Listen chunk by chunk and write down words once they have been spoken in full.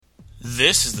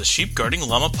This is the Sheep Guarding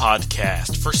Llama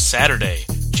podcast for Saturday,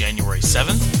 January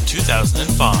 7th,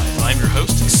 2005. I'm your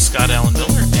host, Scott Allen Miller,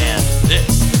 and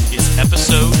this is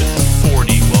episode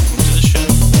 40. Welcome to the show.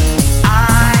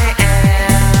 I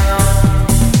am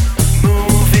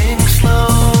moving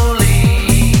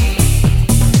slowly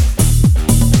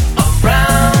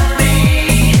around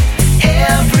me.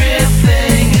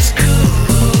 Everything is cool.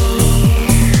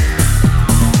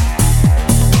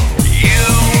 You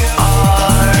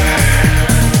are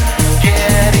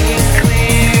getting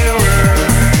clearer.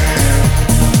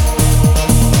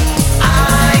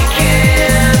 I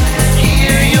can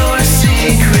hear your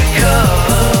secret code.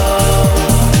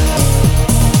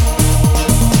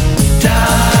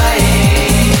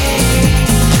 Dying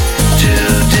to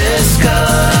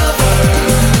discover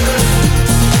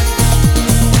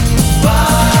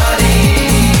body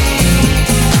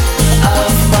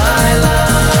of my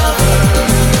lover.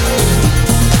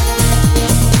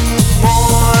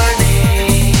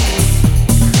 Morning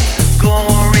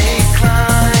glory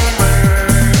climber,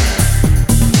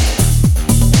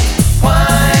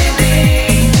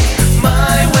 winding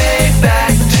my way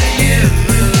back to you.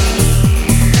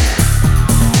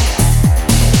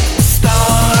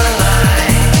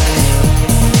 Starlight,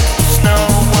 snow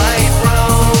white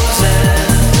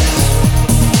roses,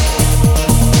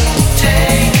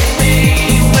 take me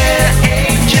where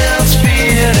angels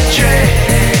fear to tread.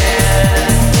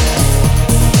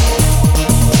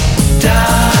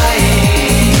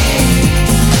 Dying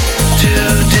to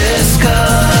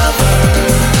discover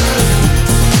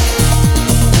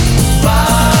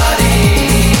body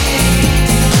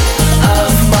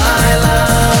of my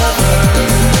lover.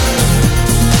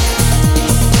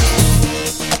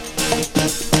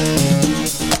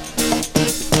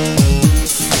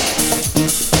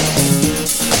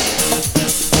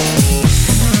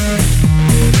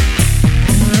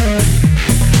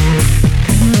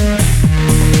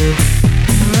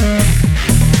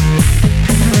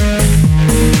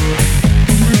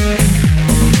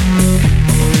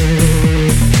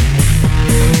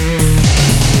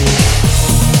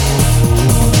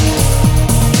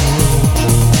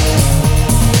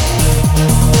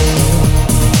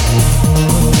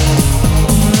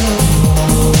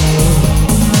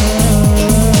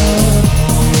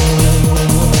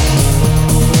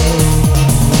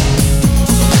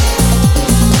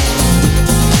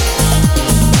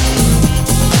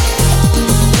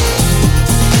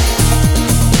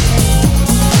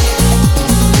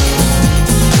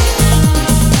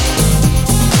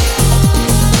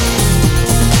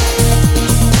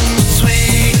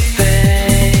 Sweet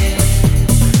thing,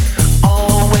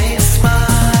 always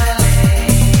smiling.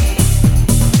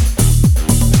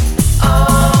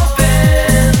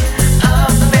 Open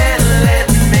up and let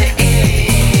me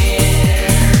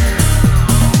in.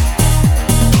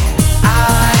 I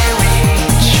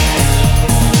reach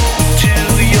to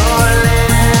your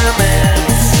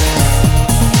limits,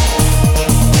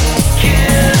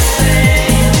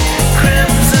 kissing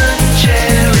crimson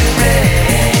cherry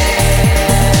red.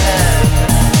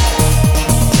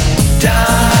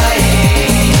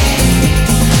 Dying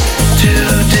to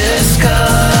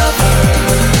discover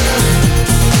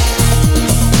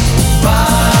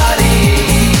body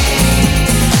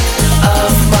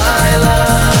of my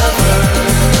lover.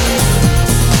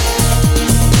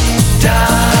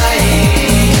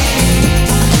 Dying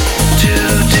to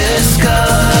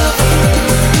discover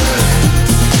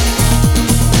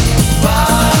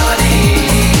body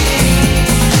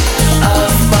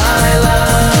of my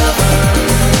lover.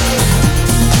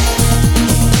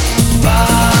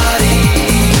 Body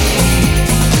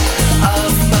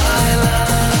of my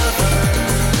lover.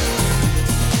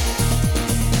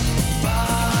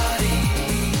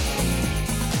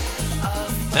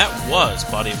 That was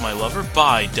Body of My Lover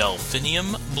by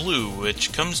Delphinium Blue,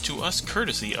 which comes to us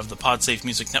courtesy of the PodSafe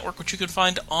Music Network, which you can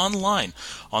find online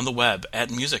on the web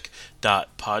at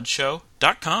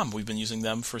music.podshow.com. We've been using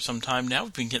them for some time now.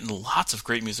 We've been getting lots of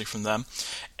great music from them.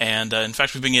 And in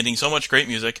fact, we've been getting so much great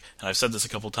music, and I've said this a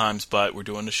couple times, but we're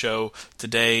doing a show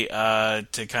today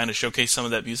to kind of showcase some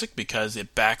of that music because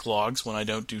it backlogs when I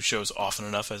don't do shows often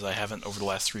enough, as I haven't over the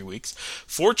last 3 weeks.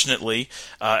 Fortunately,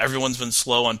 everyone's been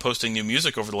slow on posting new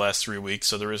music over the last 3 weeks,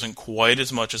 so there isn't quite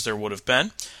as much as there would have been.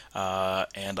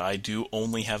 And I do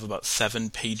only have about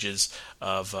 7 pages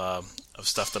of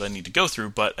stuff that I need to go through,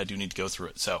 but I do need to go through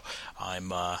it. So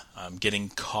I'm getting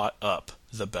caught up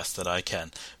the best that I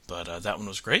can. But that one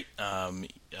was great.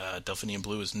 Delphinium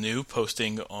Blue is new,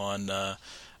 posting on the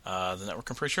network,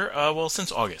 I'm pretty sure. Well,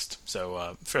 since August,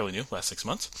 so fairly new, last 6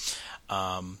 months.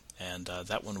 and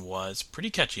that one was pretty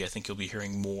catchy. I think you'll be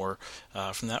hearing more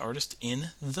from that artist in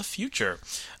the future.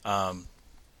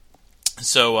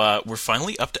 So we're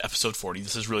finally up to episode 40.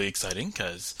 This is really exciting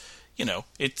because,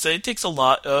 it takes a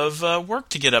lot of work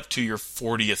to get up to your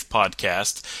 40th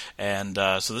podcast, and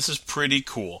so this is pretty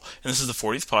cool. And this is the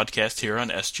 40th podcast here on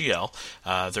SGL.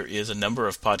 There is a number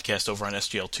of podcasts over on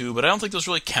SGL too, but I don't think those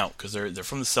really count because they're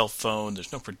from the cell phone.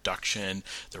 There's no production.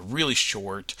 They're really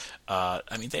short.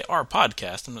 They are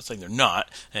podcasts. I'm not saying they're not,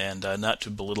 and not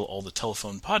to belittle all the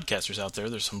telephone podcasters out there.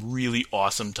 There's some really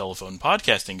awesome telephone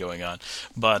podcasting going on,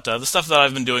 but the stuff that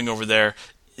I've been doing over there,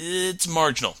 it's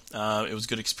marginal. It was a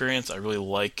good experience. I really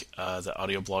like that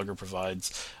Audio Blogger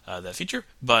provides that feature,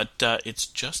 but it's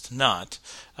just not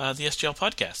the SGL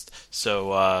podcast.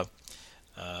 So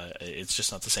it's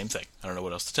just not the same thing. I don't know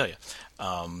what else to tell you.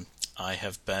 I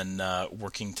have been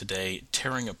working today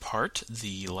tearing apart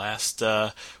the last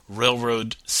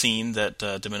railroad scene that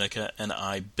Dominica and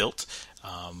I built.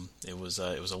 It was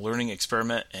a learning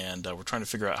experiment, and we're trying to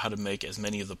figure out how to make as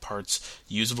many of the parts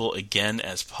usable again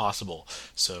as possible.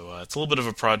 So it's a little bit of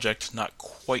a project. Not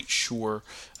quite sure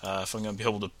if I'm going to be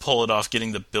able to pull it off,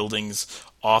 getting the buildings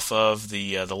off of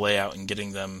the layout and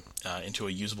getting them into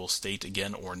a usable state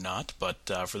again or not. But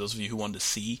for those of you who wanted to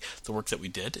see the work that we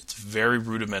did, it's very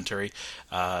rudimentary.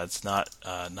 It's not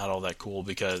all that cool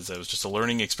because it was just a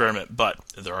learning experiment. But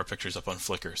there are pictures up on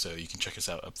Flickr, so you can check us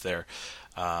out up there.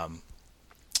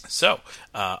 So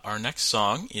our next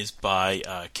song is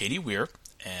by Katie Weir,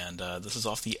 and this is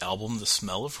off the album The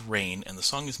Smell of Rain, and the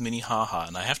song is Minnehaha.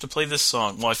 And I have to play this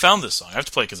song. Well, I found this song. I have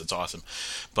to play it because it's awesome.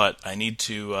 But I need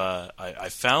to. I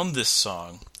found this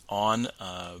song on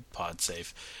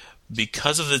PodSafe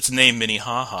because of its name,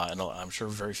 Minnehaha, and I'm sure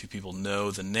very few people know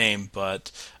the name,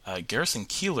 but Garrison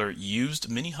Keillor used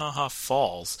Minnehaha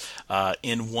Falls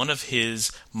in one of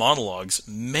his monologues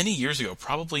many years ago,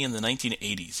 probably in the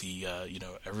 1980s. He,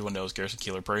 everyone knows Garrison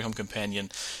Keillor, Prairie Home Companion.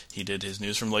 He did his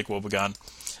News from Lake Wobegon,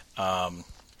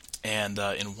 and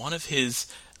in one of his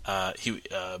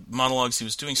monologues, he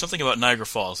was doing something about Niagara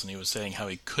Falls, and he was saying how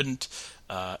he couldn't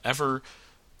ever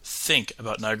think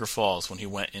about Niagara Falls when he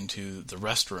went into the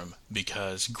restroom,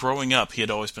 because growing up he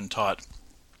had always been taught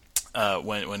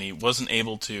when he wasn't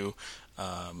able to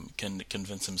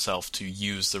convince himself to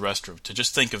use the restroom to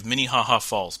just think of Minnehaha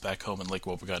Falls back home in Lake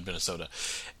Wobegon, Minnesota,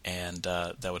 and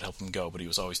that would help him go. But he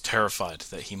was always terrified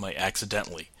that he might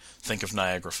accidentally think of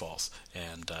Niagara Falls,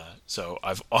 and so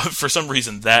I've for some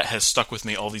reason that has stuck with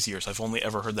me all these years. I've only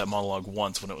ever heard that monologue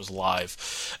once when it was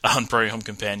live on Prairie Home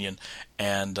Companion,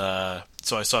 and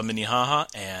so I saw Minnehaha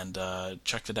and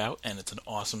checked it out, and it's an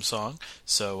awesome song.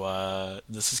 So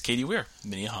this is Katie Weir,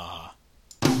 Minnehaha.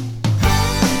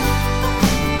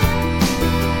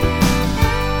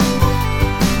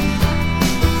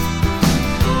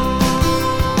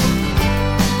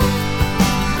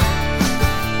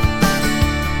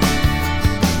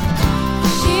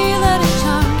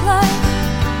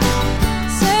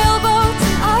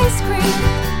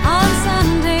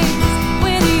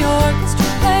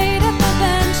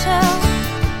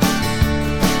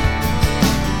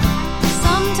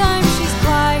 Sometimes she's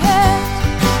quiet,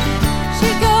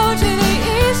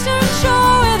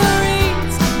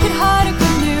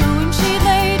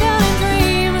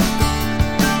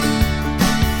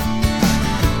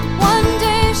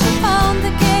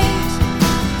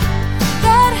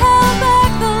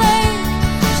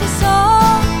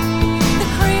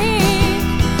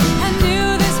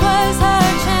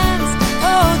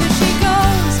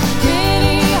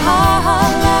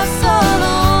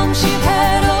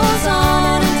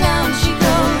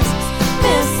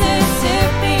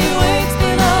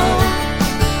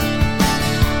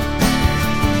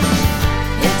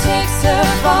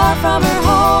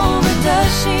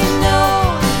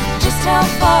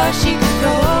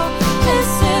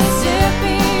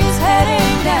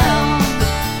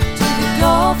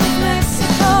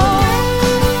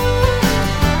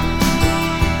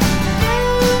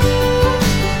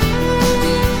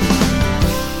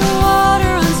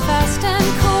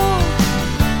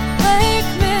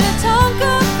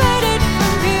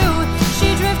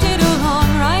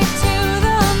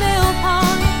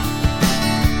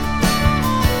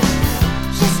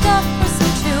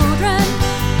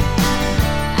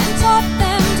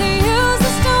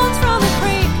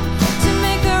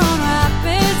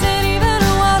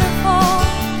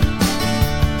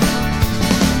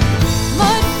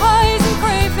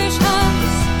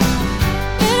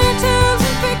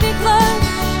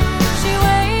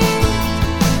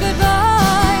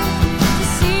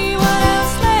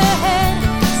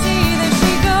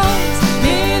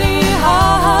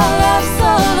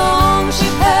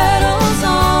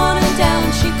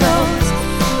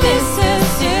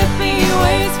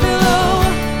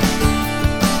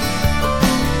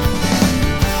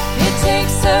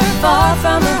 takes her far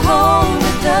from her home,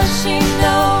 but does she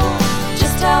know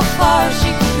just how far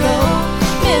she could go?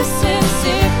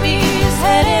 Mississippi's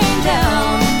heading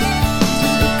down to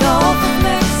the Gulf of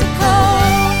Mexico.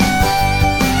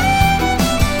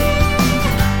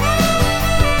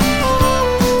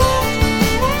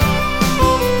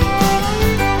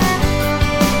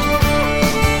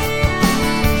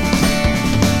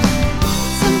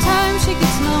 Sometimes she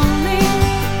gets lonely.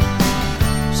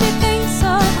 She thinks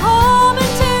of home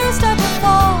and tears start to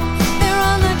fall. They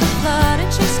run like a flood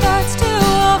and she starts to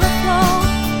overflow.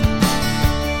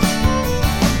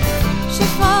 She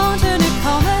found her new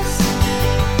compass.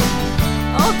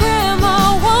 Oh,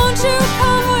 Grandma, won't you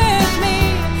come with me?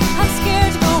 I'm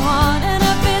scared to go on and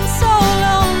I've been so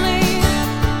lonely.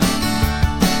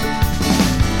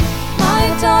 My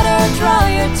daughter, dry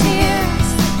your tears.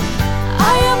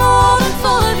 I am old and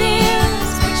full of years,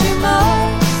 but you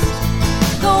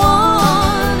must go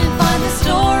on and find the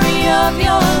story of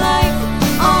your life.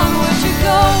 Onward you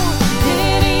go,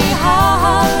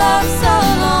 Minnehaha laughs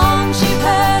along. She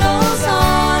pedals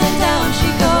on and down she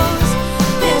goes.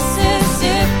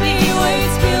 Mississippi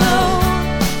waits below.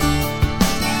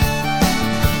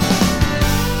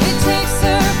 It takes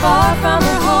her far from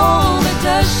her home, but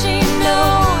does she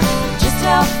know just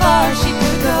how far she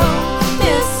could go?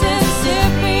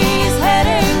 Mississippi's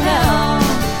heading down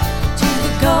to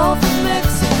the Gulf of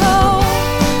Mexico.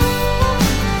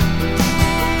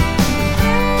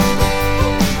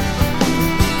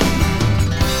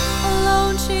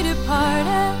 Alone she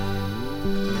departed,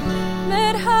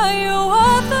 met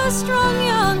Hiawatha, a strong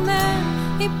young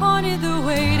man. He pointed the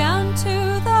way down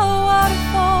to the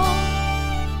waterfall.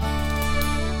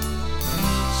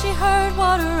 She heard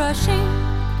water rushing.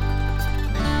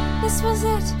 This was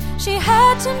it. She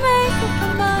had to make up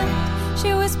her mind.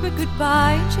 She whispered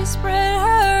goodbye and she spread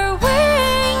her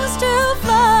wings to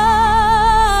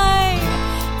fly.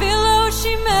 Below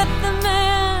she met the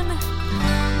man.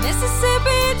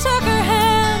 Mississippi took her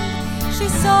hand. She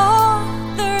saw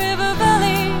the river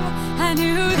valley and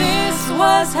knew this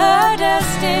was her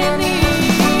destiny.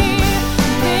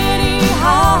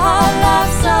 Minnehaha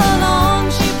laughs along.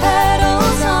 She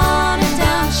pedals on and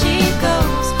down she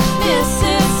goes.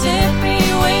 Mississippi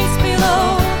waits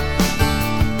below.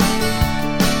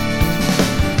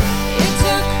 It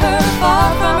took her far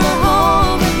from her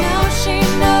home, and now she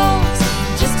knows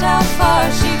just how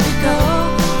far she could go.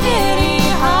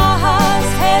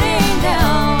 Minnehaha's heading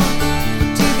down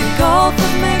to the Gulf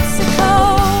of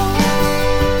Mexico.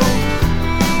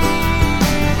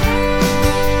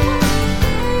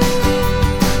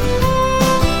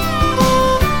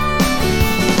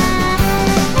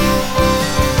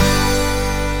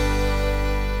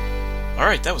 All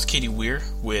right, that was Katie Weir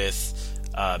with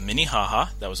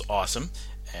Minnehaha. That was awesome.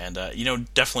 And,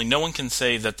 definitely no one can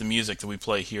say that the music that we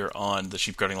play here on the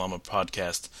Sheep Guarding Llama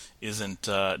podcast isn't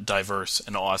diverse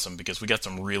and awesome, because we got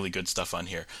some really good stuff on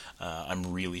here.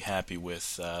 I'm really happy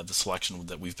with the selection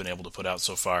that we've been able to put out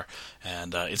so far.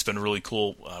 And it's been really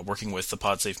cool working with the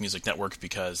PodSafe Music Network,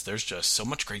 because there's just so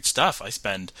much great stuff. I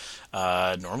spend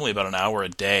normally about an hour a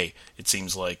day. It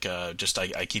seems like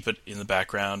I keep it in the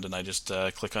background and I just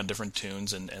click on different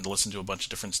tunes and listen to a bunch of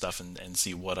different stuff and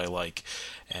see what I like.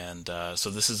 And so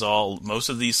this is most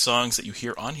of these songs that you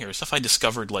hear on here, stuff I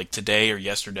discovered like today or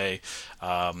yesterday.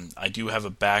 I do have a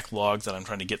backlog that I'm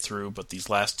trying to get through, but these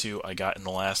last two I got in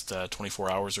the last 24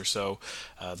 hours or so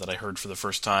that I heard for the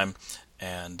first time.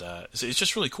 And it's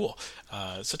just really cool.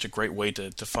 It's such a great way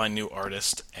to find new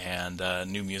artists and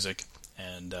new music,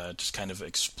 and just kind of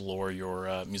explore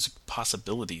your music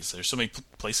possibilities. There's so many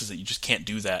places that you just can't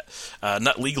do that,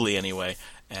 not legally anyway.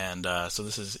 And so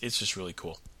it's just really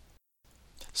cool.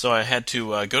 So I had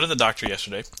to go to the doctor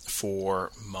yesterday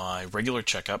for my regular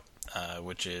checkup,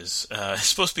 which is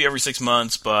supposed to be every 6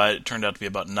 months, but it turned out to be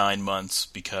about 9 months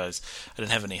because I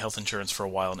didn't have any health insurance for a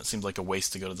while, and it seemed like a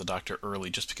waste to go to the doctor early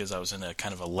just because I was in a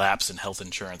kind of a lapse in health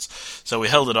insurance. So we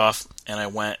held it off, and I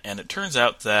went, and it turns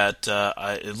out that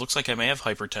it looks like I may have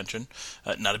hypertension.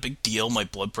 Not a big deal. My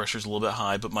blood pressure's a little bit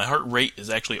high, but my heart rate is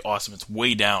actually awesome. It's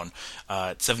way down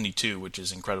at 72, which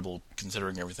is incredible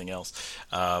considering everything else.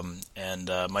 And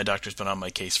my doctor's been on my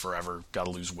case forever. Got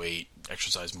to lose weight,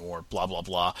 exercise more, blah, blah,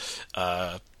 blah.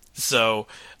 So,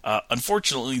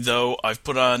 unfortunately, though, I've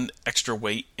put on extra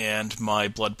weight and my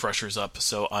blood pressure's up,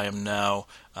 so I am now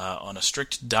on a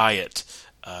strict diet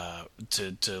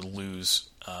to lose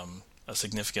a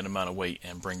significant amount of weight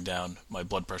and bring down my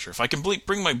blood pressure. If I can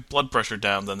bring my blood pressure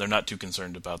down, then they're not too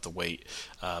concerned about the weight,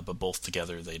 but both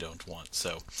together they don't want.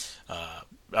 So,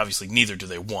 obviously, neither do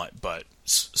they want, but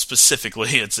specifically,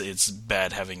 it's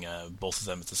bad having both of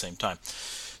them at the same time.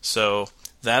 So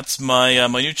that's my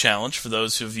new challenge for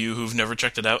those of you who've never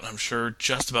checked it out. I'm sure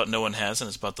just about no one has, and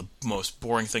it's about the most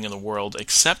boring thing in the world,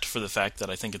 except for the fact that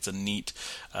I think it's a neat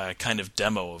kind of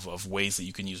demo of ways that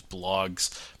you can use blogs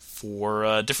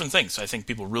for different things. I think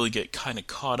people really get kind of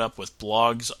caught up with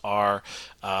blogs are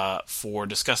for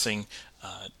discussing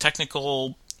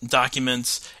technical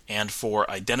documents and for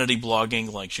identity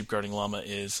blogging like Sheepguarding Llama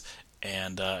is,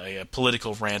 and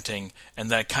political ranting,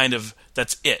 and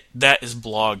that's it. That is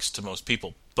blogs to most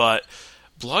people. But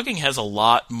blogging has a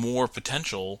lot more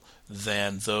potential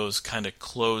than those kind of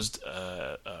closed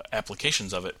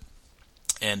applications of it.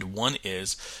 And one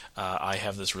is, I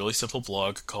have this really simple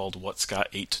blog called What Scott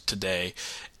Ate Today,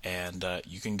 and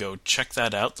you can go check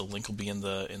that out. The link will be in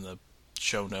the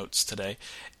show notes today,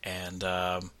 and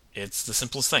it's the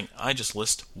simplest thing. I just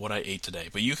list what I ate today.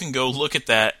 But you can go look at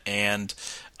that and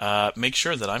make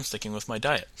sure that I'm sticking with my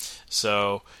diet.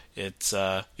 So it's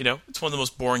it's one of the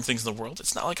most boring things in the world.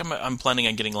 It's not like I'm planning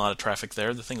on getting a lot of traffic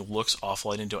there. The thing looks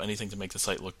awful. I didn't do anything to make the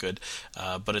site look good.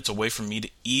 But it's a way for me to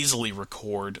easily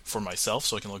record for myself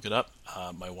so I can look it up.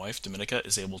 My wife, Dominica,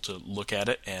 is able to look at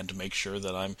it and make sure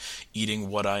that I'm eating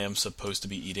what I am supposed to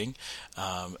be eating.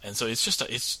 And so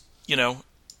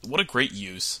what a great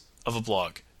use of a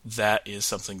blog. That is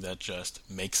something that just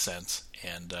makes sense,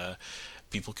 and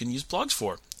people can use blogs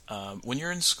for. When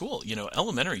you're in school,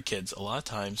 elementary kids, a lot of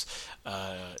times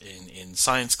in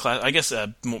science class, I guess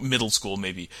middle school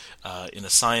maybe, in a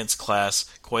science class,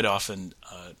 quite often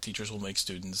teachers will make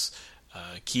students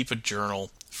keep a journal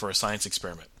for a science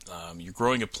experiment. You're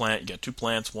growing a plant, you got two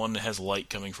plants, one has light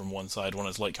coming from one side, one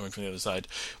has light coming from the other side.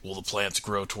 Will the plants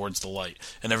grow towards the light?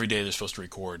 And every day they're supposed to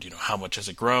record, how much has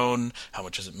it grown, how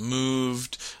much has it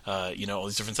moved, all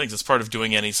these different things. It's part of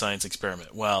doing any science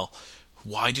experiment. Well,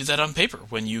 why do that on paper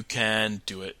when you can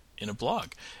do it in a blog?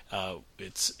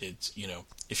 If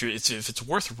it's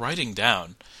worth writing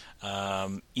down,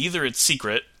 either it's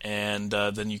secret and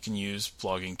then you can use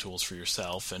blogging tools for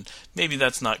yourself, and maybe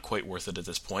that's not quite worth it at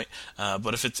this point.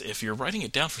 But if you're writing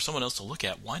it down for someone else to look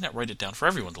at, why not write it down for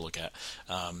everyone to look at?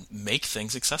 Make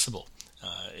things accessible.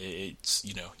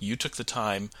 You took the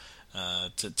time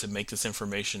to make this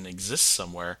information exist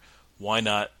somewhere. Why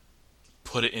not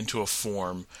put it into a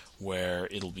form where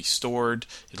it'll be stored,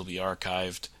 it'll be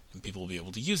archived, and people will be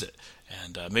able to use it.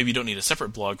 And maybe you don't need a separate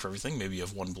blog for everything. Maybe you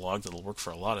have one blog that'll work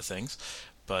for a lot of things.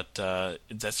 But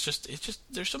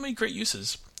there's so many great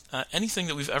uses. Anything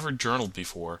that we've ever journaled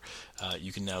before,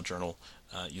 you can now journal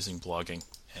using blogging,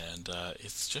 and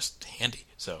it's just handy.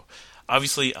 So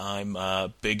obviously, I'm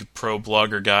a big pro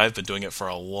blogger guy. I've been doing it for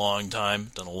a long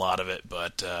time, done a lot of it,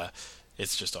 but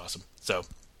it's just awesome. So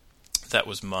that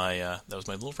was my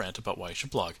little rant about why you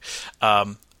should blog.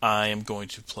 I am going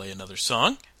to play another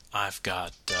song. I've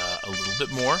got a little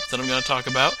bit more that I'm going to talk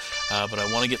about, but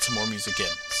I want to get some more music in.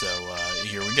 So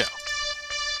here we go.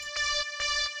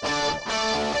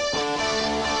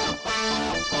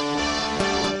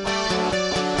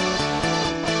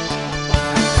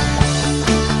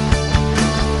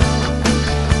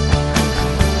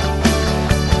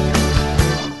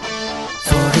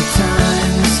 For the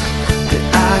times that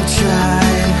I've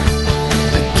tried,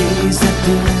 I gaze at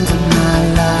the end of my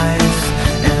life,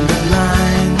 and the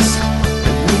lines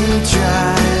that we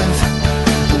drive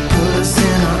will put us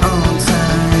in our own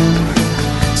time.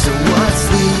 So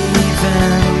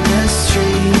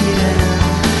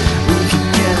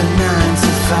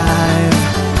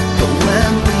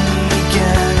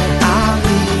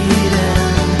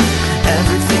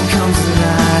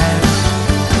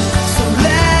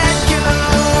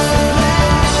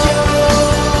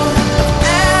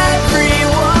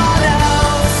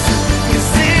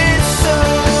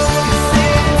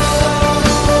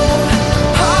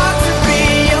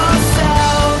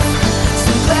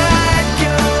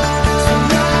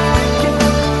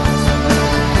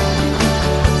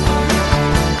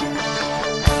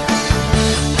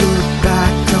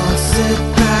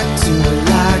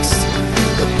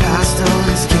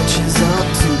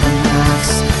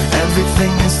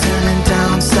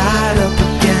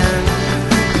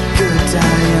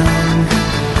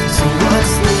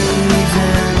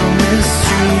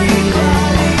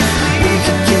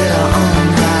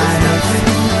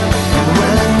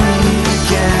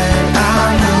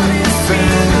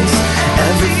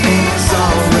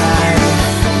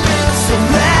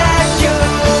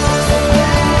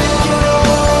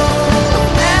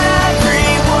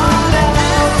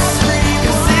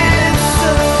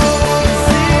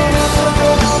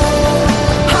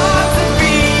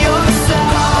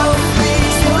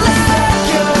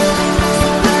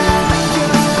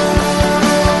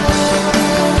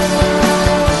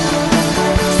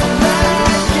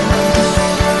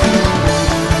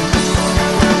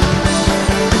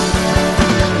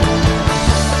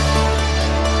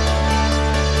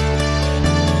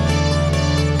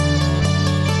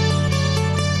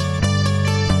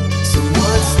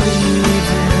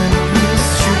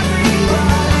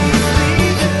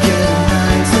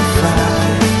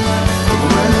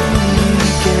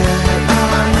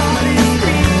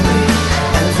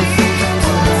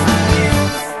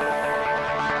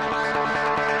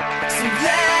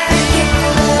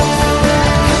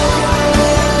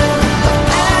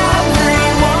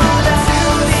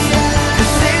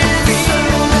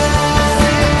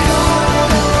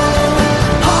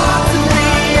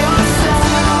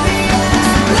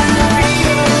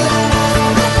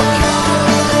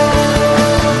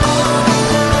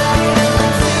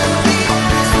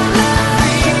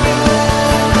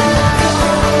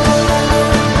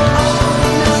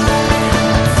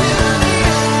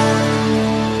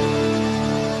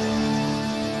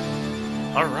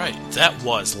All right, that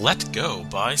was Let Go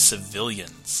by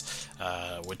Civilians,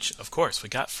 which, of course, we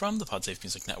got from the PodSafe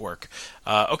Music Network.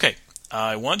 Okay,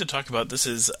 I wanted to talk about, this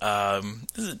is an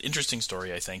interesting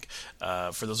story, I think.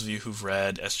 For those of you who've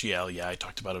read SGL, yeah, I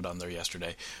talked about it on there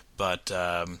yesterday, but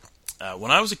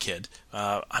when I was a kid,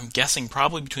 I'm guessing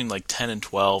probably between like 10 and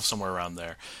 12, somewhere around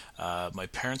there, my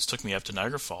parents took me up to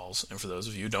Niagara Falls, and for those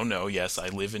of you who don't know, yes,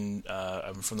 I'm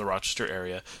from the Rochester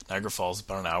area. Niagara Falls is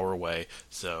about an hour away,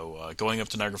 so going up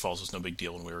to Niagara Falls was no big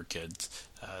deal when we were kids.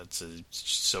 It's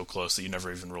so close that you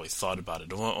never even really thought about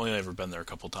it. I've only ever been there a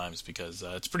couple times because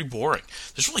it's pretty boring.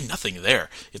 There's really nothing there.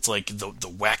 It's like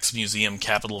the wax museum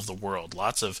capital of the world.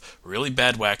 Lots of really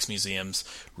bad wax museums,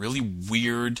 really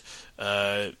weird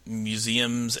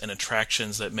museums and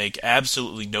attractions that make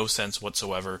absolutely no sense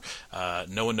whatsoever.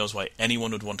 No one knows why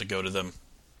anyone would want to go to them.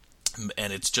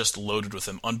 And it's just loaded with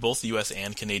them on both the U.S.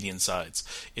 and Canadian sides.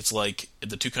 It's like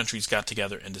the two countries got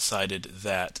together and decided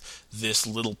that this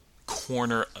little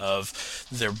corner of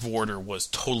their border was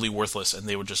totally worthless, and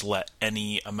they would just let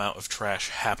any amount of trash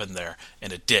happen there,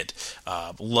 and it did.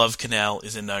 Love Canal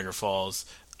is in Niagara Falls.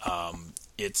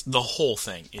 It's the whole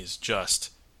thing is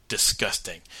just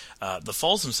disgusting. The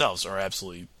falls themselves are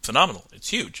absolutely phenomenal. It's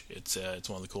huge. It's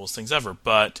one of the coolest things ever,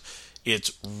 but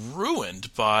it's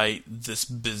ruined by this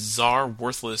bizarre,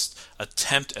 worthless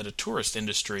attempt at a tourist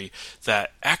industry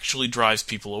that actually drives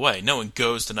people away. No one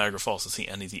goes to Niagara Falls to see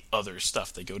any of the other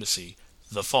stuff. They go to see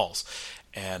the falls.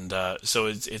 And so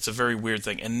it's a very weird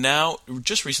thing. And now,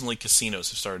 just recently,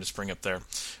 casinos have started to spring up there,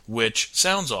 which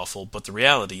sounds awful, but the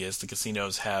reality is the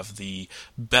casinos have the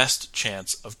best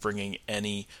chance of bringing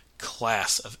any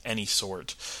class of any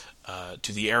sort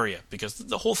to the area, because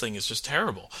the whole thing is just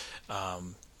terrible.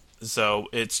 So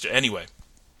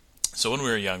when we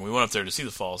were young, we went up there to see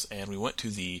the falls, and we went to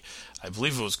I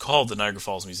believe it was called the Niagara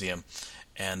Falls Museum,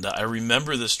 and I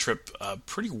remember this trip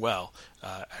pretty well,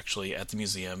 actually, at the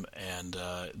museum, and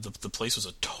the place was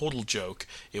a total joke.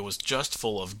 It was just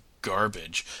full of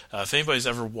garbage. If anybody's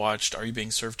ever watched Are You Being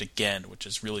Served Again, which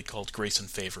is really called Grace and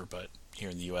Favor, but here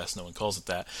in the U.S. no one calls it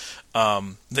that,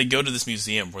 they go to this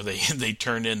museum where they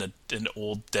turn in an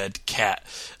old dead cat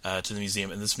to the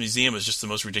museum, and this museum is just the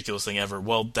most ridiculous thing ever.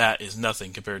 Well, that is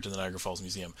nothing compared to the Niagara Falls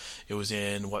Museum. It was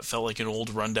in what felt like an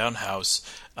old rundown house.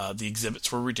 The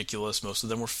exhibits were ridiculous. Most of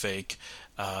them were fake.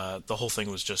 The whole thing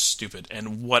was just stupid.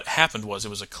 And what happened was it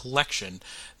was a collection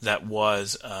that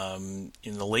was,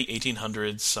 in the late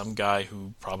 1800s, some guy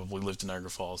who probably lived in Niagara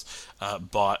Falls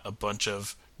bought a bunch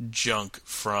of junk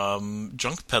from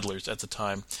junk peddlers at the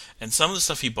time, and some of the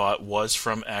stuff he bought was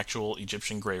from actual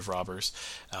Egyptian grave robbers,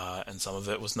 and some of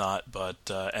it was not,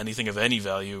 but anything of any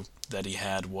value that he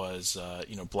had was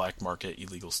black market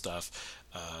illegal stuff,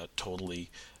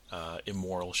 totally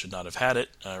immoral, should not have had it,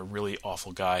 a really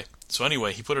awful guy. So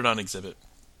anyway, he put it on exhibit,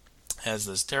 has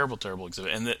this terrible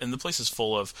exhibit, and the place is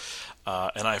full of,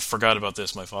 and I forgot about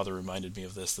this, my father reminded me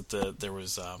of this, that there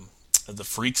was the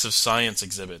Freaks of Science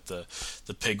exhibit, the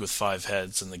pig with 5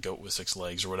 heads and the goat with 6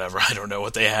 legs or whatever. I don't know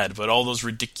what they had, but all those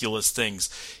ridiculous things,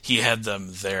 he had them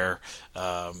there,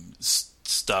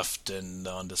 stuffed and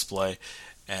on display.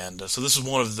 And so this is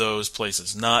one of those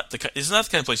places. It's not the kind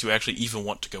of place you actually even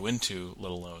want to go into,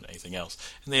 let alone anything else.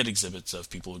 And they had exhibits of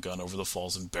people who'd gone over the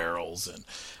falls in barrels. And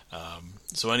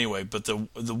so anyway, but the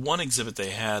one exhibit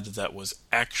they had that was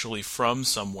actually from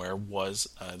somewhere was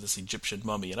this Egyptian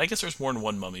mummy. And I guess there's more than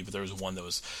one mummy, but there was one that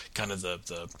was kind of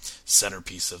the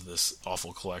centerpiece of this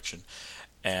awful collection.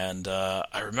 And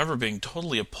I remember being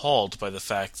totally appalled by the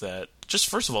fact that, just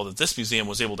first of all, that this museum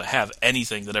was able to have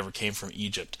anything that ever came from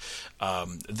Egypt.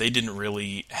 They didn't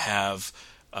really have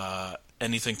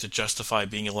anything to justify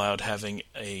being allowed having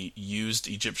a used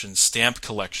Egyptian stamp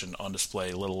collection on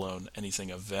display, let alone anything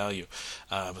of value.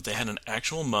 But they had an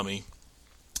actual mummy,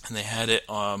 and they had it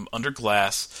under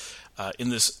glass in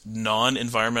this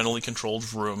non-environmentally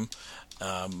controlled room.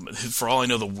 For all I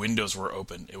know, the windows were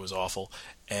open. It was awful.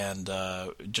 And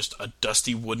just a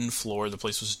dusty wooden floor. The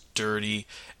place was dirty.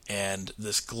 And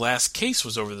this glass case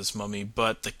was over this mummy,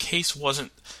 but the case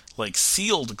wasn't like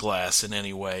sealed glass in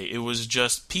any way. It was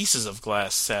just pieces of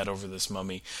glass sat over this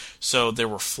mummy. So there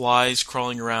were flies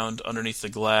crawling around underneath the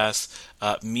glass.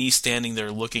 Me standing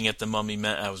there looking at the mummy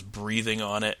meant I was breathing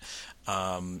on it.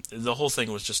 The whole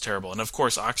thing was just terrible. And of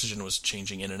course, oxygen was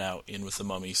changing in and out in with the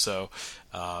mummy, so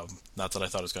not that I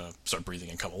thought it was going to start breathing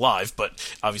and come alive,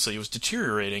 but obviously it was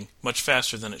deteriorating much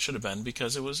faster than it should have been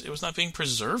because it was not being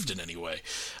preserved in any way.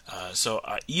 So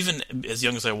even as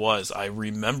young as I was, I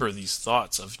remember these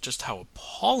thoughts of just how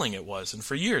appalling it was. And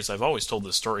for years, I've always told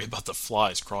this story about the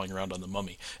flies crawling around on the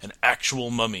mummy, an actual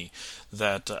mummy.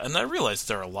 And I realized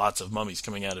there are lots of mummies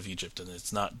coming out of Egypt, and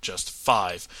it's not just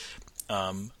 5.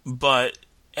 But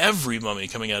every mummy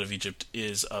coming out of Egypt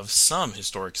is of some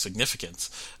historic significance.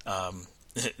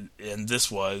 And this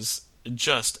was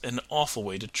just an awful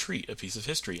way to treat a piece of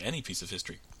history, any piece of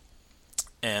history.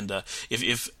 And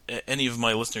if any of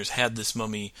my listeners had this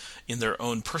mummy in their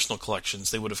own personal collections,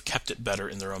 they would have kept it better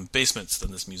in their own basements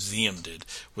than this museum did,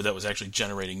 where that was actually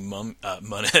generating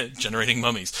generating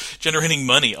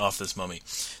money off this mummy.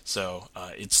 So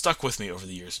it stuck with me over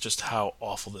the years, just how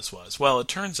awful this was. Well, it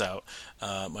turns out,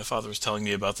 my father was telling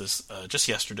me about this just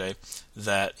yesterday,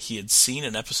 that he had seen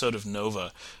an episode of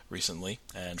Nova recently.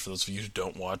 And for those of you who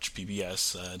don't watch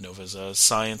PBS, Nova is a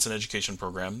science and education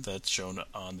program that's shown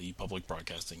on the public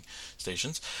broadcasting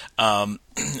stations. And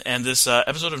this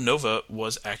episode of Nova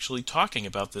was actually talking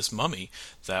about this mummy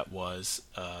that was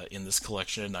in this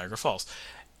collection in Niagara Falls.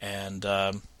 And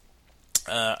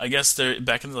I guess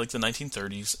back in the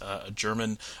 1930s, a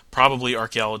German, probably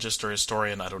archaeologist or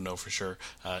historian, I don't know for sure,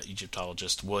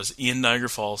 Egyptologist, was in Niagara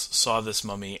Falls, saw this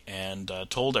mummy, and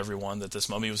told everyone that this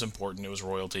mummy was important, it was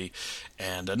royalty,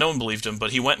 and no one believed him,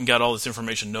 but he went and got all this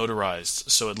information notarized,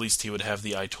 so at least he would have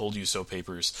the I told you so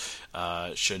papers,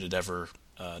 should it ever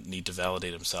need to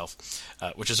validate himself,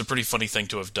 which is a pretty funny thing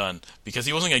to have done, because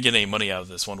he wasn't going to get any money out of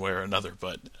this one way or another,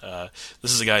 but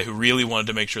this is a guy who really wanted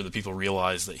to make sure that people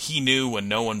realized that he knew when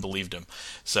no one believed him.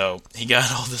 So he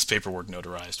got all this paperwork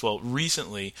notarized. Well,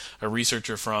 recently, a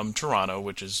researcher from Toronto,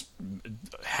 which is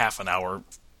half an hour,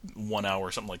 1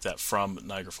 hour, something like that, from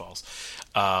Niagara Falls,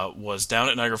 was down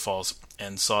at Niagara Falls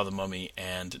and saw the mummy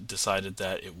and decided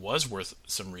that it was worth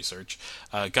some research.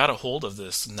 Got a hold of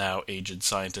this now aged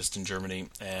scientist in Germany,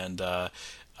 and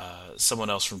someone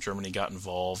else from Germany got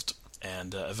involved,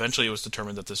 and eventually it was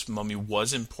determined that this mummy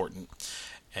was important.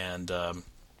 And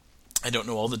I don't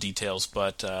know all the details,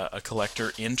 but a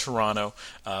collector in Toronto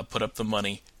put up the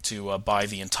money to buy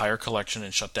the entire collection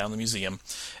and shut down the museum.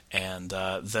 And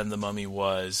then the mummy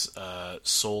was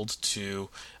sold to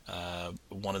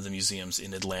one of the museums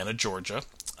in Atlanta, Georgia.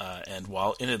 And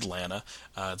while in Atlanta,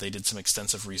 they did some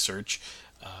extensive research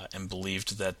and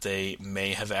believed that they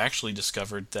may have actually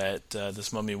discovered that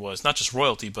this mummy was not just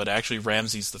royalty, but actually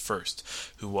Ramses I,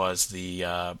 who was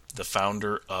the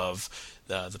founder of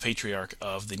the patriarch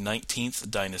of the 19th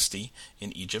dynasty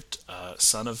in Egypt,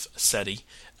 son of Seti,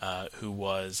 who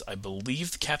was, I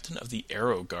believe, the captain of the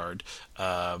Arrow Guard,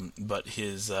 but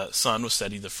his son was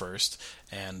Seti I,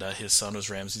 and his son was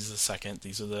Ramses II.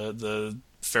 These are the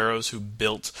pharaohs who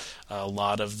built a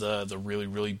lot of the really,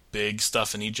 really big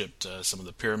stuff in Egypt. Some of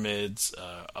the pyramids,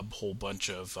 a whole bunch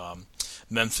of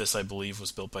Memphis, I believe,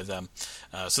 was built by them.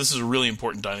 So this is a really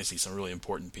important dynasty, some really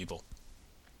important people.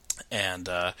 And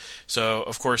so,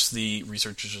 of course, the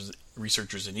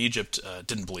researchers in Egypt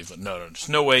didn't believe it. No, there's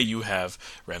no way you have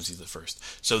Ramses I.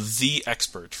 So the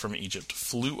expert from Egypt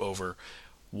flew over,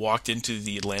 walked into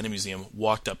the Atlanta Museum,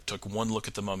 walked up, took one look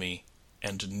at the mummy,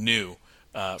 and knew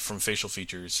from facial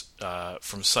features,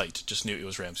 from sight, just knew it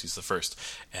was Ramses I,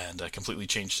 and completely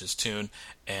changed his tune.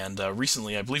 And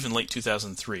recently, I believe in late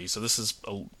 2003, so this is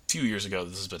a few years ago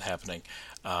this has been happening,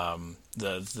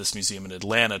 this museum in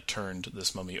Atlanta turned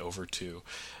this mummy over to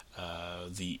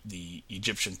the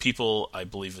Egyptian people. I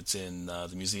believe it's in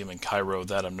the museum in Cairo.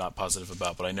 That I'm not positive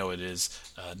about, but I know it is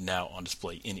now on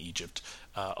display in Egypt,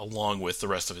 along with the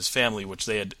rest of his family, which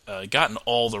they had gotten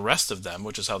all the rest of them,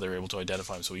 which is how they were able to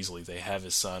identify him so easily. They have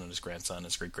his son and his grandson and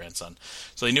his great-grandson.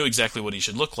 So they knew exactly what he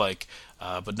should look like,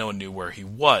 but no one knew where he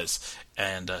was.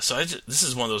 And this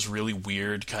is one of those really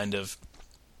weird kind of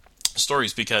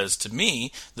stories, because to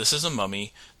me, this is a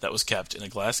mummy that was kept in a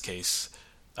glass case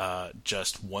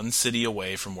just one city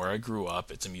away from where I grew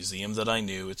up. It's a museum that I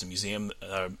knew. It's a museum,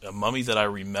 a mummy that I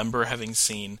remember having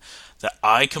seen, that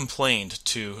I complained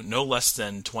to no less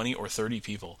than 20 or 30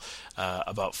 people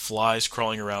about flies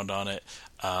crawling around on it,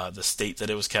 the state that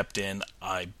it was kept in.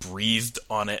 I breathed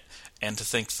on it, and to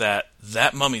think that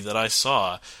that mummy that I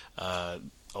saw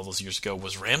all those years ago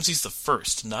was Ramses I,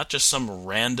 not just some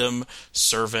random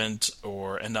servant,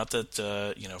 and not that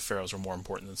pharaohs were more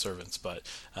important than servants, but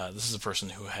this is a person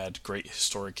who had great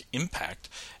historic impact,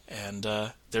 and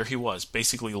there he was,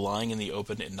 basically lying in the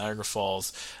open in Niagara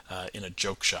Falls in a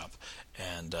joke shop,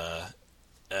 and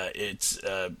it's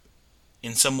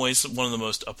in some ways one of the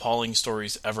most appalling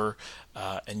stories ever,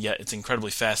 and yet it's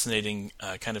incredibly fascinating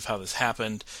kind of how this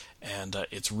happened, and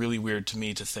it's really weird to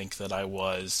me to think that I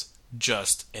was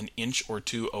just an inch or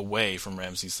two away from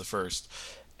Ramses the First,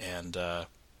 and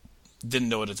didn't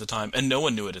know it at the time, and no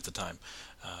one knew it at the time.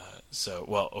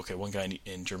 One guy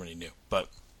in Germany knew, but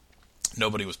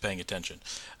nobody was paying attention.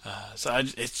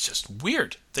 It's just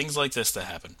weird, things like this that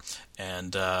happen.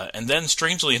 And then,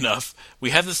 strangely enough, we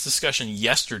had this discussion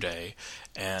yesterday,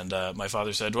 and my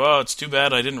father said, well, it's too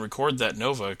bad I didn't record that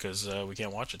Nova, because we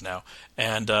can't watch it now.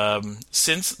 And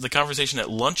since the conversation at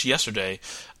lunch yesterday,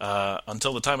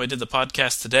 until the time I did the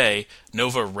podcast today,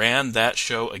 Nova ran that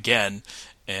show again,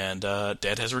 and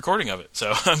Dad has a recording of it,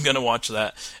 so I'm going to watch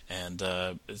that and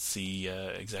see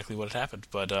exactly what had happened.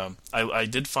 But I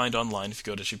did find online, if you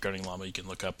go to Sheepguarding Llama, you can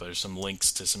look up, there's some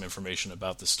links to some information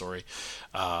about this story.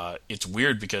 It's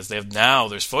weird because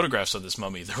there's photographs of this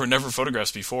mummy. There were never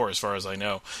photographs before, as far as I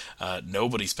know.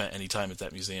 Nobody spent any time at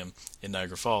that museum in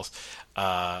Niagara Falls.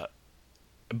 But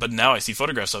now I see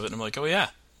photographs of it, and I'm like, oh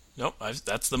yeah, nope,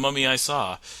 that's the mummy I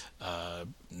saw.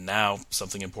 Now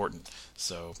something important.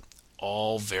 So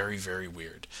all very, very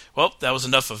weird. Well, that was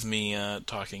enough of me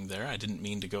talking there. I didn't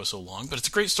mean to go so long, but it's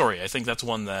a great story. I think that's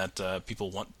one that people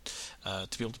want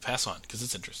to be able to pass on, because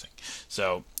it's interesting.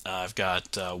 So I've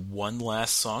got one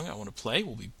last song I want to play.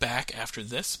 We'll be back after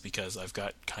this, because I've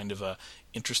got kind of a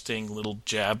interesting little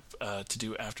jab to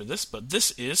do after this. But this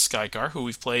is Skycar, who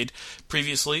we've played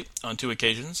previously on 2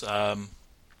 occasions.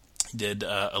 Did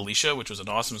Alicia, which was an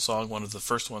awesome song, one of the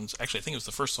first ones. Actually, I think it was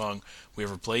the first song we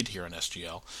ever played here on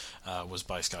SGL, was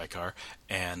by Skycar.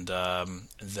 And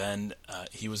then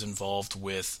he was involved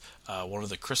with one of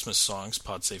the Christmas songs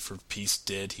Pod Save for Peace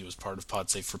did. He was part of Pod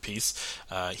Save for Peace.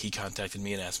 He contacted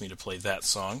me and asked me to play that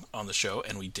song on the show,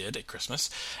 and we did at Christmas.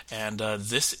 And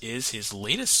this is his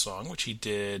latest song, which he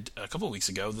did a couple weeks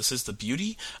ago. This is The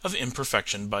Beauty of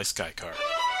Imperfection by Skycar.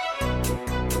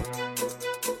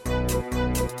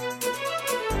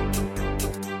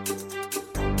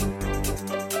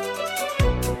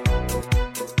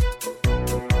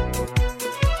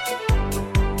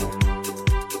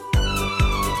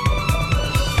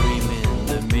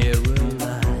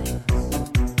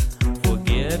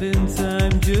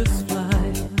 Just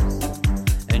flies,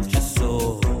 and your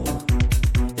soul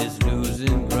is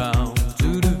losing ground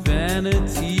to the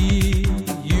vanity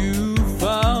you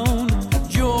found.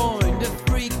 Join the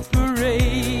freak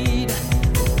parade.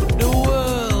 The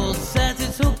world says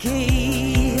it's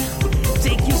okay.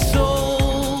 Take your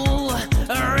soul,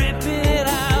 rip it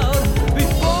out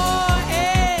before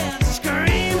it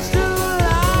screams too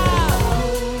loud.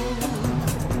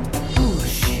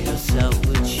 Push yourself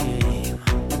with shame.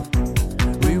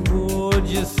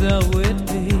 Yourself with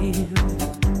fame.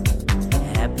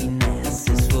 Happiness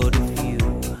is for the few.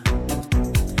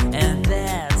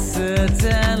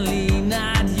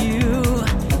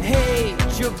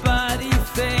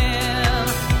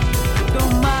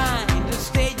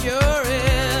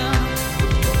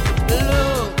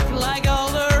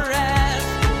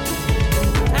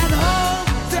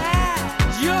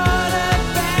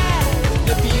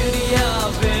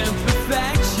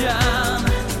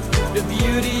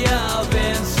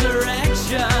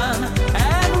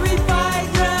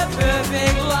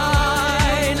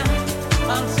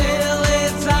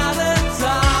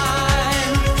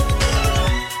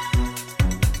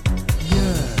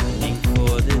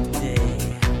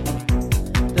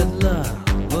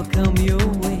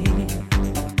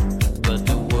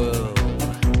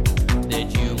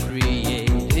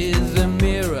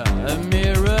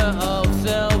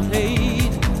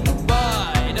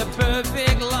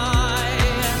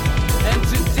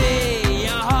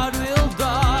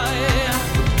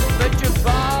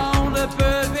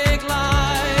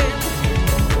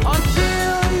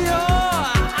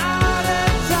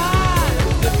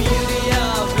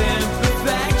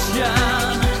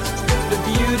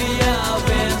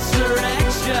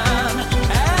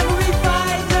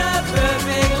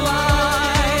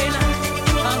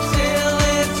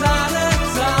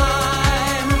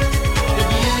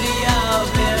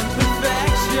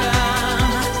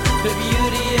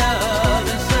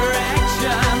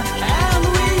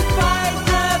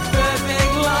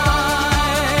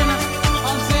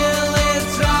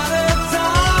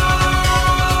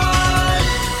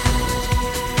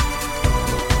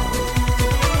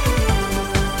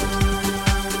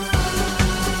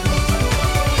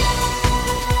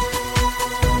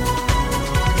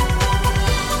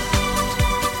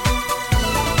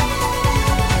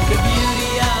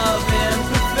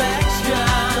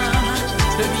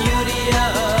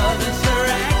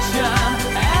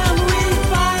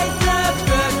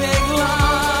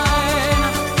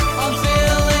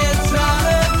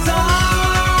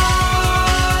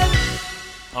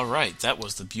 right, that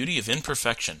was The Beauty of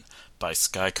Imperfection by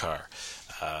Skycar.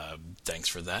 Thanks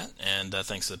for that, and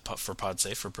thanks for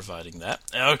PodSafe for providing that.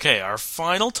 Okay, our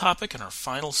final topic and our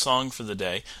final song for the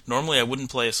day. Normally I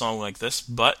wouldn't play a song like this,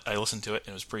 but I listened to it, and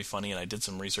it was pretty funny, and I did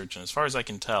some research, and as far as I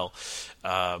can tell,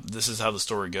 this is how the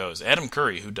story goes. Adam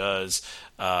Curry, who does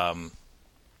the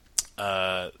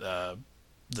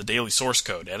Daily Source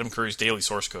Code, Adam Curry's Daily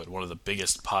Source Code, one of the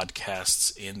biggest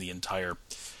podcasts in the entire,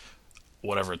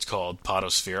 whatever it's called,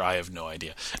 podosphere, I have no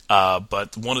idea.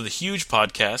 But one of the huge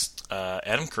podcasts,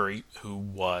 Adam Curry, who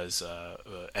was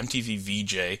MTV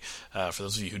VJ, for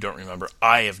those of you who don't remember,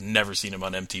 I have never seen him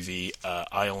on MTV.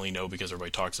 I only know because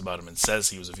everybody talks about him and says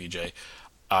he was a VJ.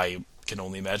 I can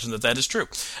only imagine that is true.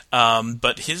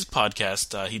 But his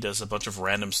podcast, he does a bunch of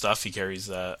random stuff. He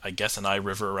carries, I guess, an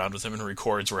iRiver around with him and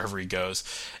records wherever he goes.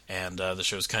 And the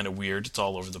show's kind of weird. It's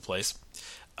all over the place.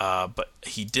 But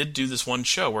he did do this one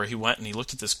show where he went and he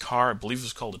looked at this car. I believe it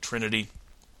was called a Trinity,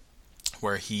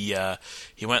 where he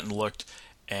went and looked,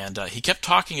 and he kept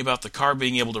talking about the car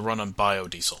being able to run on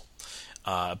biodiesel.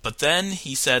 But then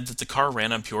he said that the car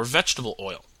ran on pure vegetable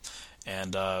oil.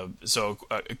 And so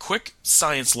a quick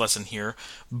science lesson here.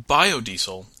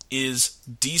 Biodiesel is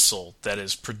diesel that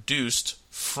is produced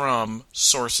from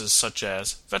sources such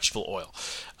as vegetable oil.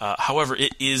 However,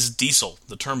 it is diesel.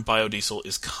 The term biodiesel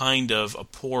is kind of a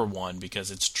poor one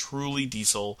because it's truly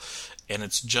diesel and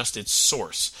it's just its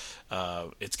source.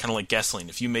 It's kind of like gasoline.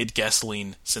 If you made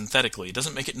gasoline synthetically, it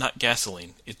doesn't make it not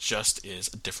gasoline. It just is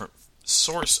a different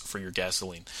source for your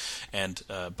gasoline. And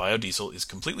biodiesel is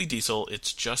completely diesel.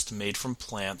 It's just made from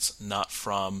plants, not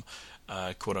from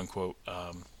quote-unquote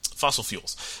fossil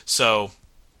fuels. So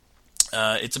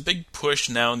it's a big push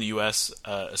now in the U.S.,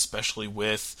 especially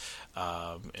with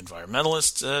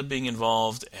environmentalists being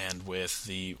involved and with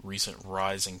the recent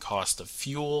rising cost of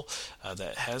fuel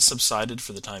that has subsided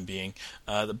for the time being.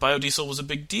 The biodiesel was a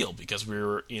big deal because we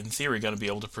were, in theory, going to be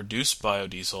able to produce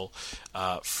biodiesel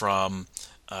from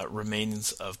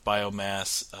remains of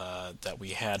biomass that we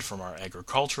had from our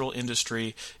agricultural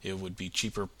industry. It would be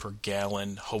cheaper per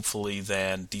gallon, hopefully,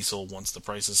 than diesel once the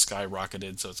prices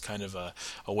skyrocketed. So it's kind of a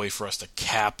way for us to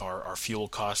cap our fuel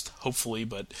cost, hopefully,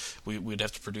 but we'd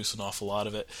have to produce an awful lot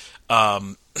of it.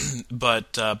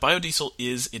 But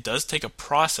biodiesel it does take a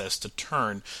process to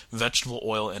turn vegetable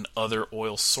oil and other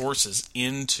oil sources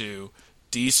into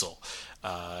diesel.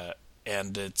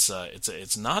 And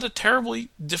it's not a terribly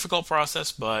difficult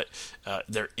process, but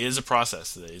there is a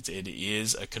process. It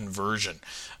is a conversion.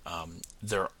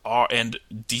 And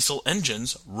diesel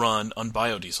engines run on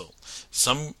biodiesel.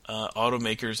 Some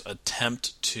automakers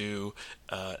attempt to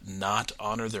not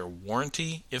honor their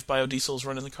warranty if biodiesel is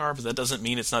run in the car, but that doesn't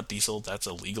mean it's not diesel. That's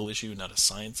a legal issue, not a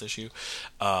science issue.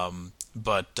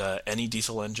 But any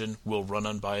diesel engine will run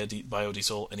on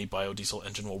biodiesel. Any biodiesel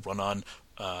engine will run on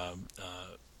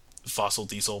fossil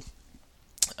diesel.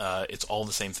 It's all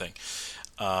the same thing.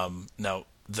 Now,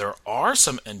 there are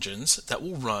some engines that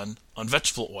will run on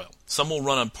vegetable oil. Some will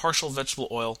run on partial vegetable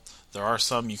oil. There are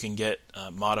some you can get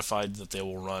modified that they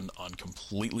will run on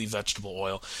completely vegetable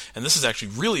oil. And this is actually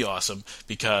really awesome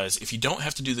because if you don't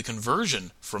have to do the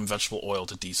conversion from vegetable oil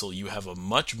to diesel, you have a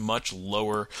much, much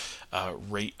lower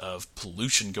rate of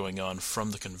pollution going on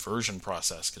from the conversion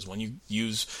process. Because when you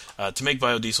use, to make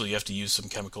biodiesel, you have to use some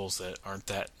chemicals that aren't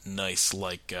that nice,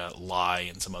 like lye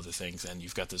and some other things. And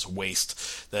you've got this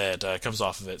waste that comes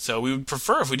off of it. So we would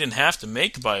prefer if we didn't have to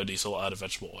make biodiesel out of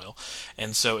vegetable oil.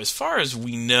 And so as far as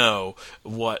we know,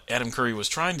 what Adam Curry was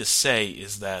trying to say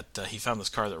is that he found this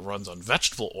car that runs on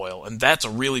vegetable oil, and that's a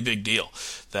really big deal,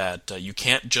 that you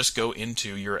can't just go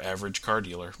into your average car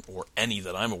dealer, or any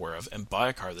that I'm aware of, and buy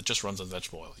a car that just runs on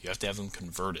vegetable oil. You have to have them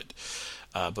converted.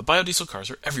 But biodiesel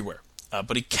cars are everywhere.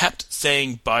 But he kept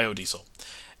saying biodiesel,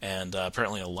 and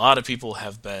apparently a lot of people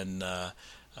have been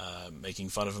making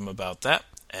fun of him about that.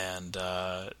 And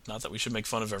not that we should make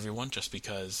fun of everyone just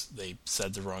because they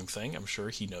said the wrong thing. I'm sure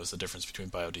he knows the difference between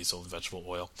biodiesel and vegetable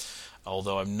oil.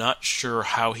 Although I'm not sure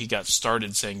how he got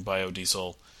started saying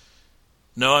biodiesel.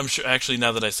 No, I'm sure. Actually,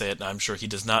 now that I say it, I'm sure he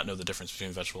does not know the difference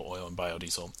between vegetable oil and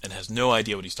biodiesel and has no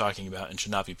idea what he's talking about and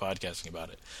should not be podcasting about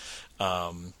it.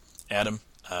 Adam,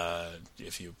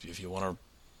 if you want to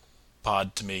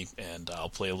pod to me, and I'll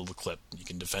play a little clip. You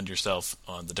can defend yourself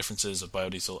on the differences of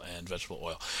biodiesel and vegetable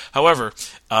oil. However,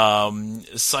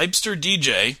 Cybster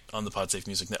DJ on the PodSafe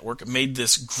Music Network made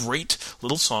this great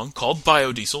little song called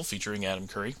Biodiesel featuring Adam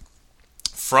Curry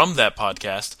from that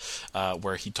podcast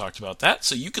where he talked about that.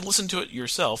 So you can listen to it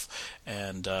yourself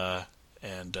and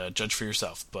and judge for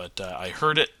yourself. But I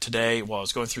heard it today while I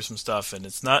was going through some stuff, and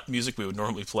it's not music we would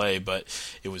normally play, but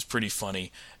it was pretty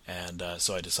funny, and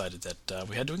so I decided that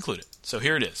we had to include it. So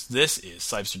here it is. This is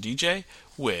Cypster DJ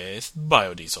with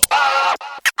BioDiesel.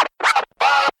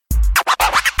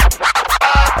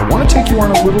 I want to take you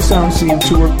on a little sound scene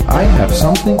tour. I have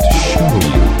something to show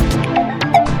you.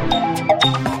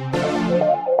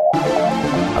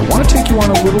 I want to take you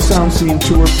on a little sound scene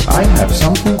tour. I have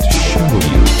something to show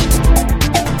you.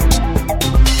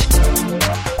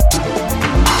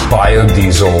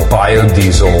 BioDiesel,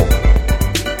 BioDiesel,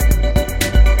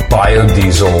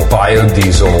 BioDiesel,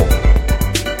 BioDiesel.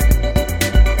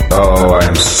 Oh, I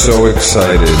am so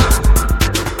excited.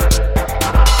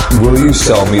 Will you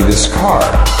sell me this car?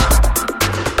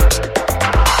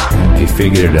 Have you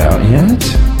figured it out yet?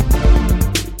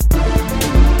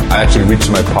 I actually reached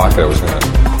in my pocket. I was going to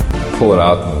pull it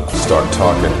out and start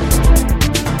talking.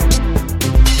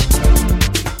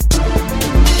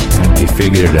 Have you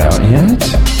figured it out yet?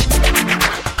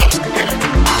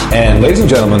 And ladies and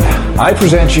gentlemen, I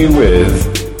present you with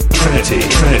Trinity.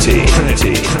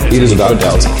 It is without a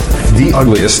doubt the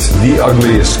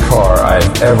ugliest car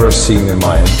I've ever seen in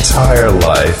my entire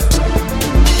life.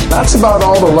 That's about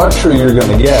all the luxury you're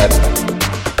gonna get.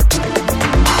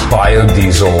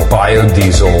 BioDiesel,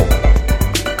 BioDiesel,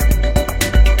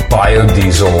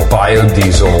 BioDiesel,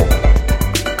 BioDiesel.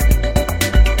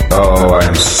 Oh, I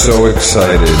am so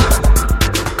excited.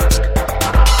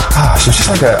 She's just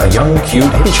like a young, cute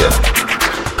hippie chick.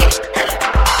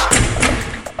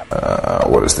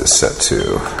 What is this set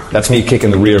to? That's me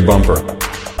kicking the rear bumper.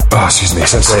 Oh, excuse me,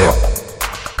 set sail.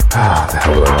 What the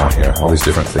hell do I want here? All these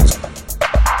different things.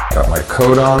 Got my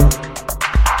coat on.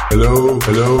 Hello.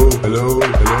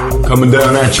 Coming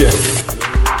down at you.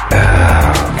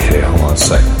 Okay, hold on a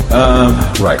second.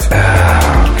 Right.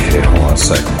 Okay, hold on a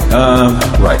second.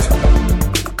 Right.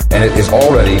 And it is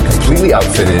already completely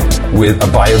outfitted with a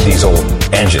biodiesel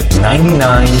engine.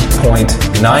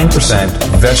 99.9%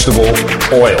 vegetable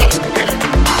oil.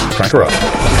 Crank her up.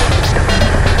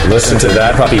 Listen to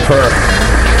that puppy purr.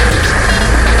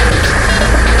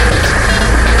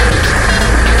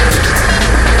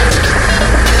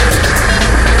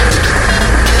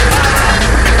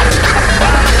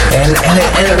 And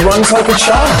it runs like a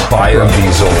child.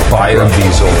 BioDiesel,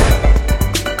 BioDiesel.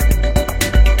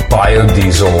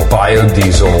 BioDiesel,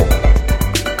 BioDiesel.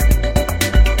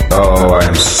 Oh, I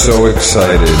am so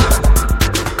excited.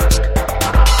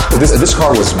 This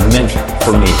car was meant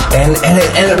for me. And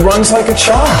it runs like a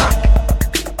child.